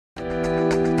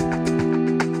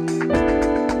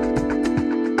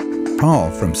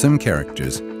PAL from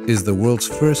SIMCharacters is the world's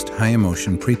first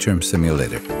high-emotion preterm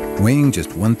simulator. Weighing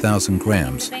just 1,000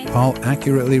 grams, PAL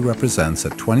accurately represents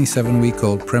a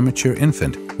 27-week-old premature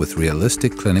infant with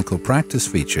realistic clinical practice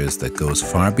features that goes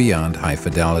far beyond high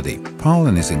fidelity. PAL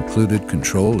and his included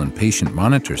control and patient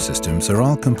monitor systems are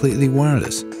all completely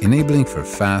wireless, enabling for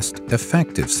fast,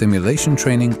 effective simulation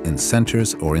training in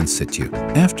centers or in situ.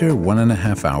 After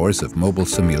 1.5 hours of mobile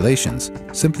simulations,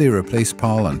 simply replace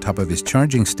PAL on top of his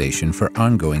charging station for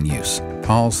ongoing use.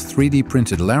 PAL's 3D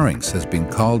printed larynx has been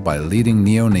called by leading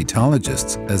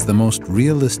neonatologists as the most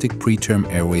realistic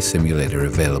preterm airway simulator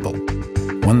available.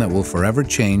 One that will forever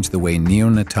change the way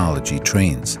neonatology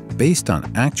trains. Based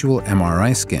on actual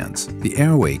MRI scans, the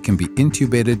airway can be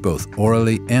intubated both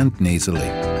orally and nasally.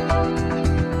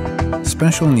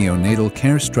 Special neonatal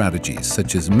care strategies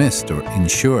such as MIST or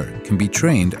Ensure can be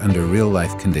trained under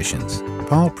real-life conditions.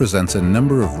 PAL presents a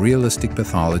number of realistic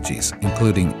pathologies,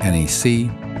 including NEC,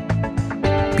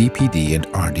 BPD and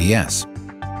RDS,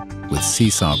 with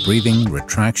seesaw breathing,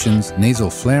 retractions, nasal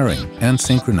flaring, and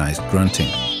synchronized grunting.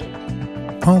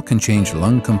 PAL can change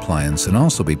lung compliance and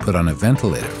also be put on a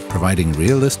ventilator, providing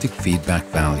realistic feedback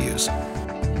values.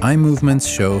 Eye movements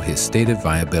show his state of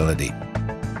viability.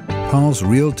 PAL's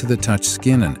reel-to-the-touch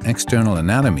skin and external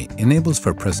anatomy enables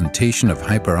for presentation of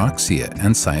hyperoxia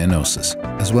and cyanosis,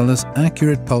 as well as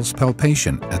accurate pulse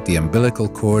palpation at the umbilical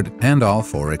cord and all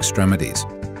 4 extremities.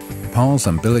 PAL's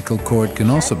umbilical cord can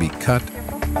also be cut,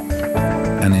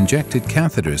 and injected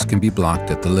catheters can be blocked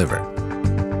at the liver.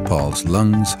 PAL's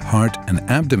lungs, heart, and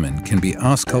abdomen can be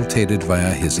auscultated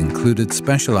via his included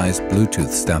specialized Bluetooth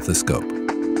stethoscope.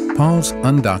 PAL's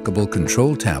undockable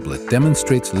control tablet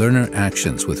demonstrates learner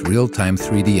actions with real-time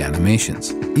 3D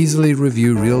animations. Easily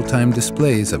review real-time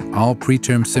displays of all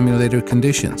preterm simulator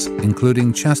conditions,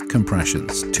 including chest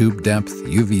compressions, tube depth,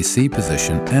 UVC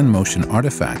position, and motion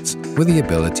artifacts, with the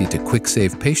ability to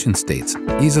quick-save patient states,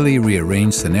 easily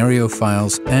rearrange scenario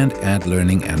files, and add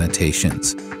learning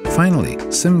annotations. Finally,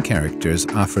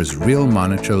 SIMCharacters offers real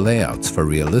monitor layouts for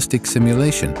realistic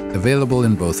simulation, available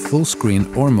in both full-screen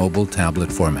or mobile tablet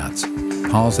formats.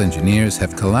 PAL's engineers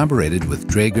have collaborated with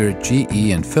Draeger,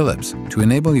 GE, and Philips to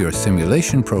enable your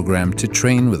simulation program to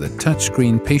train with the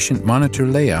touchscreen patient monitor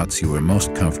layouts you are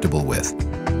most comfortable with.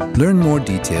 Learn more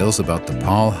details about the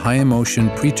PAL High Emotion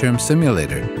Preterm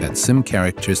Simulator at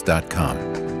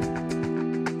simcharacters.com.